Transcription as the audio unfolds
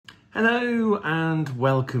Hello and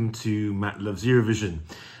welcome to Matt Loves Eurovision.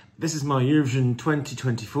 This is my Eurovision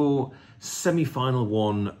 2024 semi-final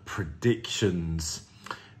one predictions.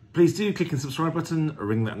 Please do click the subscribe button,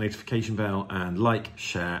 ring that notification bell and like,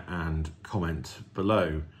 share and comment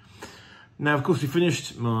below. Now, of course, we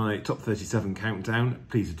finished my top 37 countdown.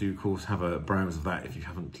 Please do, of course, have a browse of that if you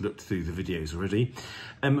haven't looked through the videos already.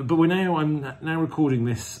 But I'm now recording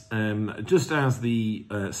this just as the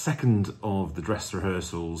second of the dress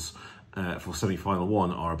rehearsals for semi-final one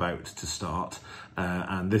are about to start.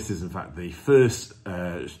 And this is, in fact, the first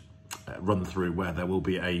run through where there will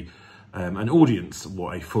be an audience,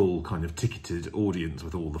 a full kind of ticketed audience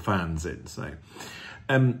with all the fans in. So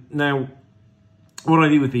now, what I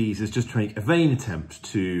do with these is just to make a vain attempt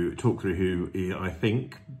to talk through who I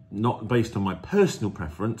think, not based on my personal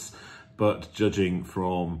preference, but judging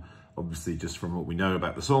from, obviously, just from what we know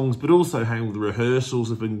about the songs, but also how the rehearsals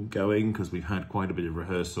have been going, because we've had quite a bit of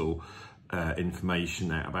rehearsal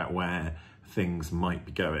information out about where things might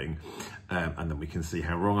be going. And then we can see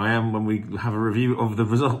how wrong I am when we have a review of the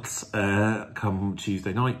results come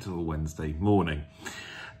Tuesday night or Wednesday morning.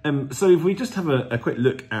 So if we just have a quick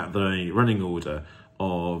look at the running order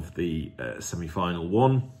of the semi-final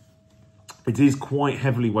one, it is quite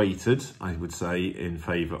heavily weighted, I would say, in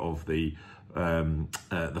favour of the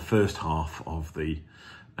first half of the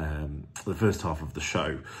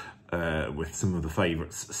show, with some of the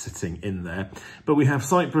favourites sitting in there. But we have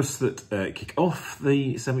Cyprus that kick off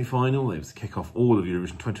the semi-final. They kick off all of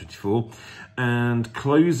Eurovision 2024. And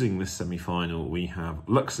closing this semi-final, we have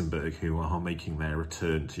Luxembourg, who are making their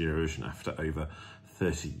return to Eurovision after over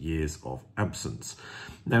 30 years of absence.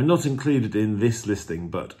 Now, not included in this listing,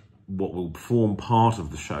 but what will form part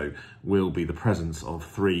of the show will be the presence of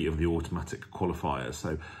 3 of the automatic qualifiers.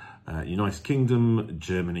 So United Kingdom,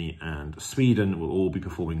 Germany and Sweden will all be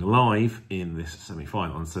performing live in this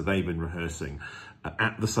semi-final, and so they've been rehearsing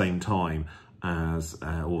at the same time as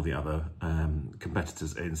all the other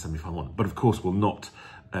competitors in semi-final one, but of course will not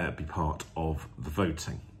be part of the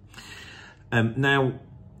voting. Now,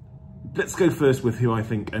 let's go first with who I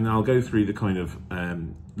think, and I'll go through the kind of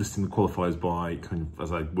listing the qualifiers by kind of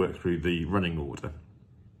as I work through the running order.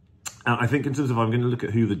 I think in terms of, I'm going to look at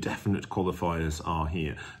who the definite qualifiers are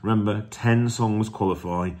here. Remember, 10 songs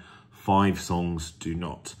qualify, 5 songs do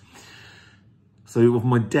not. So of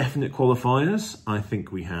my definite qualifiers, I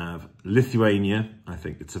think we have Lithuania. I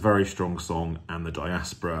think it's a very strong song, and the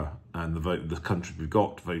diaspora and the country we've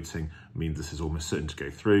got voting means this is almost certain to go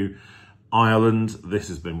through. Ireland, this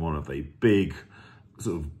has been one of the big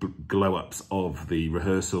sort of glow-ups of the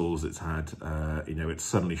rehearsals. It's had, it's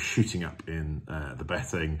suddenly shooting up in the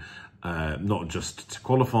betting, not just to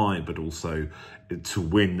qualify, but also to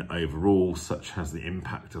win overall. Such has the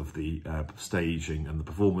impact of the staging and the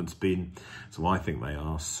performance been. So I think they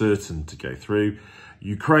are certain to go through.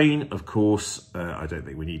 Ukraine, of course, I don't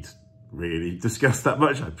think we need to really discuss that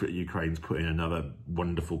much. Ukraine's put in another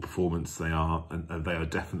wonderful performance. They are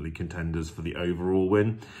definitely contenders for the overall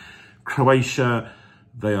win. Croatia,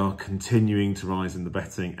 they are continuing to rise in the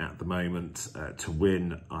betting at the moment to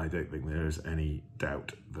win. I don't think there is any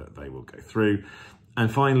doubt that they will go through.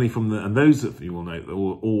 And finally, and those of you will note, that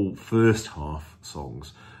all first half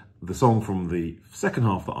songs. The song from the second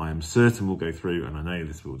half that I am certain will go through, and I know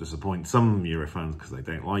this will disappoint some Euro fans because they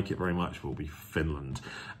don't like it very much, will be Finland.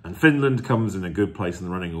 And Finland comes in a good place in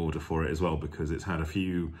the running order for it as well, because it's had a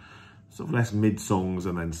few sort of less mid songs,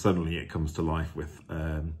 and then suddenly it comes to life with,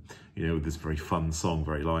 with this very fun song,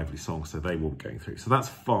 very lively song. So they will be going through. So that's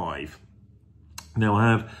 5. Now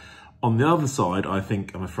I have, on the other side,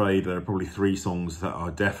 I'm afraid there are probably 3 songs that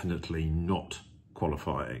are definitely not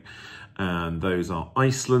qualifying. And those are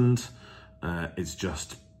Iceland. It's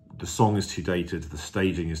just, the song is too dated, the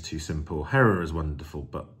staging is too simple. Hera is wonderful,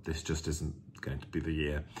 but this just isn't going to be the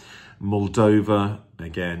year. Moldova,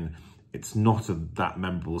 again, it's not that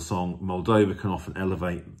memorable song. Moldova can often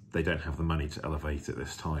elevate. They don't have the money to elevate it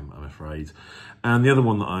this time, I'm afraid. And the other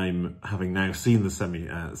one that I'm, having now seen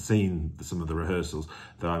seen some of the rehearsals,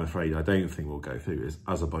 that I'm afraid I don't think will go through, is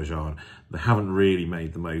Azerbaijan. They haven't really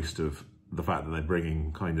made the most of the fact that they're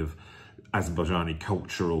bringing kind of Azerbaijani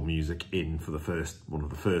cultural music in for one of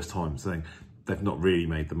the first times. They've not really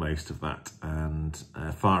made the most of that. And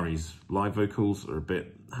Fari's live vocals are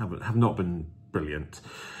have not been brilliant.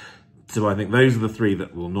 So I think those are the 3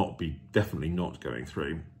 that will definitely not going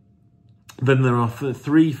through. Then there are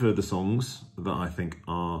 3 further songs that I think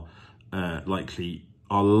are likely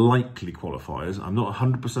qualifiers. I'm not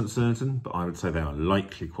 100% certain, but I would say they are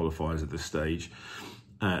likely qualifiers at this stage.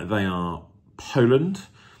 They are Poland.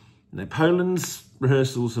 Now, Poland's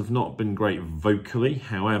rehearsals have not been great vocally.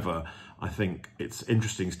 However, I think it's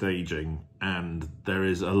interesting staging, and there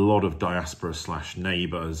is a lot of diaspora /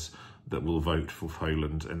 neighbours that will vote for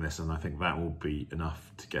Poland in this, and I think that will be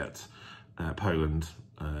enough to get Poland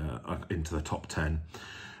into the top 10.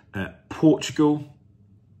 Portugal,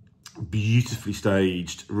 beautifully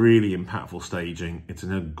staged, really impactful staging. It's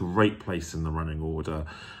in a great place in the running order.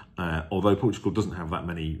 Although Portugal doesn't have that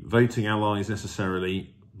many voting allies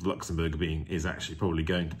necessarily, Luxembourg is actually probably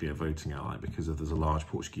going to be a voting ally because there's a large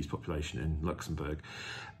Portuguese population in Luxembourg.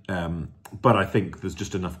 But I think there's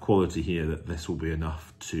just enough quality here that this will be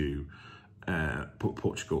enough to put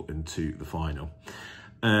Portugal into the final.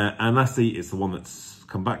 And lastly, it's the one that's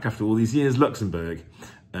come back after all these years, Luxembourg.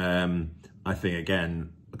 I think,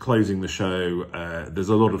 again, closing the show, there's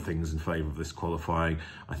a lot of things in favour of this qualifying.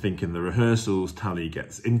 I think in the rehearsals, Tally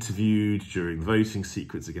gets interviewed during the voting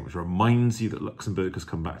sequence again, which reminds you that Luxembourg has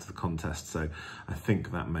come back to the contest. So I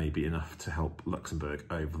think that may be enough to help Luxembourg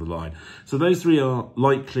over the line. So those three are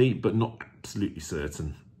likely, but not absolutely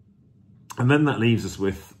certain. And then that leaves us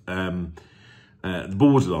with the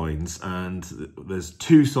borderlines, and there's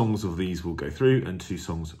 2 songs of these will go through and 2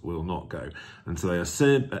 songs will not go. And so they are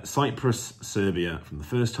Cyprus, Serbia from the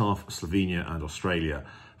first half, Slovenia and Australia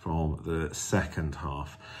from the second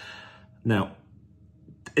half. Now,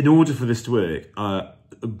 in order for this to work, at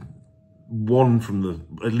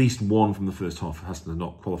least one from the first half has to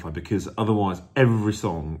not qualify, because otherwise every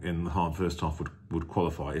song in the hard first half would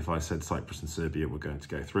qualify if I said Cyprus and Serbia were going to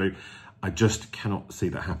go through. I just cannot see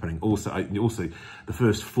that happening. Also, the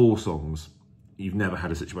first 4 songs, you've never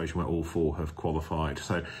had a situation where all 4 have qualified.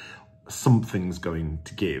 So something's going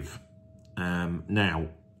to give. Now,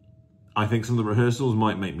 I think some of the rehearsals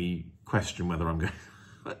might make me question whether I'm going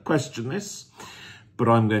to question this, but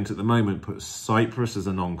I'm going to, at the moment, put Cyprus as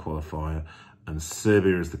a non-qualifier and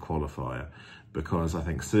Serbia as the qualifier, because I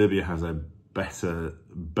think Serbia has a better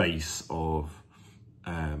base of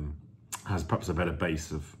has perhaps a better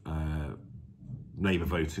base of neighbour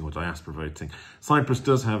voting or diaspora voting. Cyprus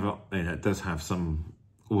does have some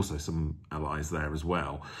allies there as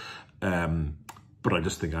well, but I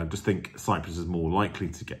just think Cyprus is more likely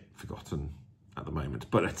to get forgotten at the moment.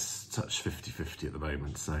 But it's such 50-50 at the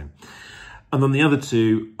moment. So, and then the other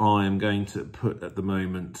 2 I am going to put at the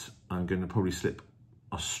moment. I'm going to probably slip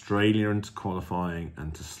Australia into qualifying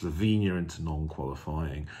and to Slovenia into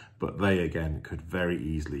non-qualifying, but they again could very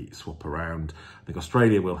easily swap around. I think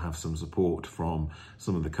Australia will have some support from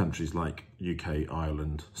some of the countries like UK,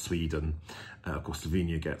 Ireland, Sweden. Of course,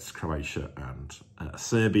 Slovenia gets Croatia and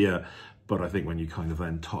Serbia, but I think when you kind of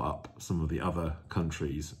then tot up some of the other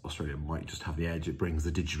countries, Australia might just have the edge. It brings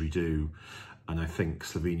the didgeridoo, and I think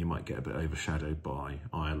Slovenia might get a bit overshadowed by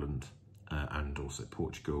Ireland and also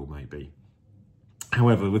Portugal maybe.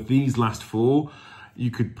 However, with these last 4,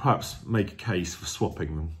 you could perhaps make a case for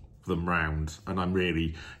swapping them round. And I'm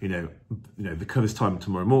really, this time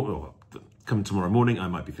tomorrow morning, or come tomorrow morning, I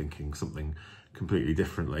might be thinking something completely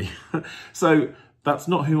differently. So that's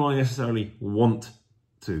not who I necessarily want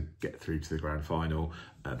to get through to the grand final.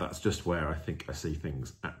 That's just where I think I see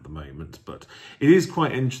things at the moment. But it is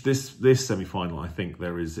quite interesting. This semi-final, I think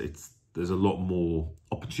there's a lot more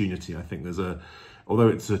opportunity. I think although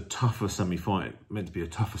it's a tougher semi-final, meant to be a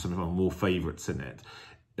tougher semi-final, more favourites in it,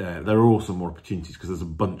 there are also more opportunities because there's a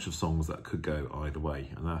bunch of songs that could go either way,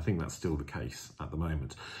 and I think that's still the case at the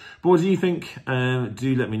moment. But what do you think?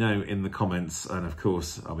 Do let me know in the comments, and of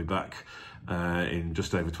course I'll be back in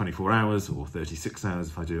just over 24 hours or 36 hours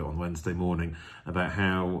if I do it on Wednesday morning, about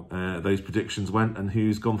how those predictions went and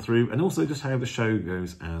who's gone through, and also just how the show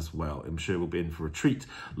goes as well. I'm sure we'll be in for a treat.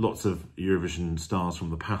 Lots of Eurovision stars from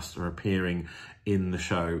the past are appearing in the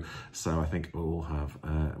show, so I think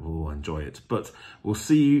we'll enjoy it. But we'll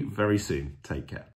see you very soon. Take care.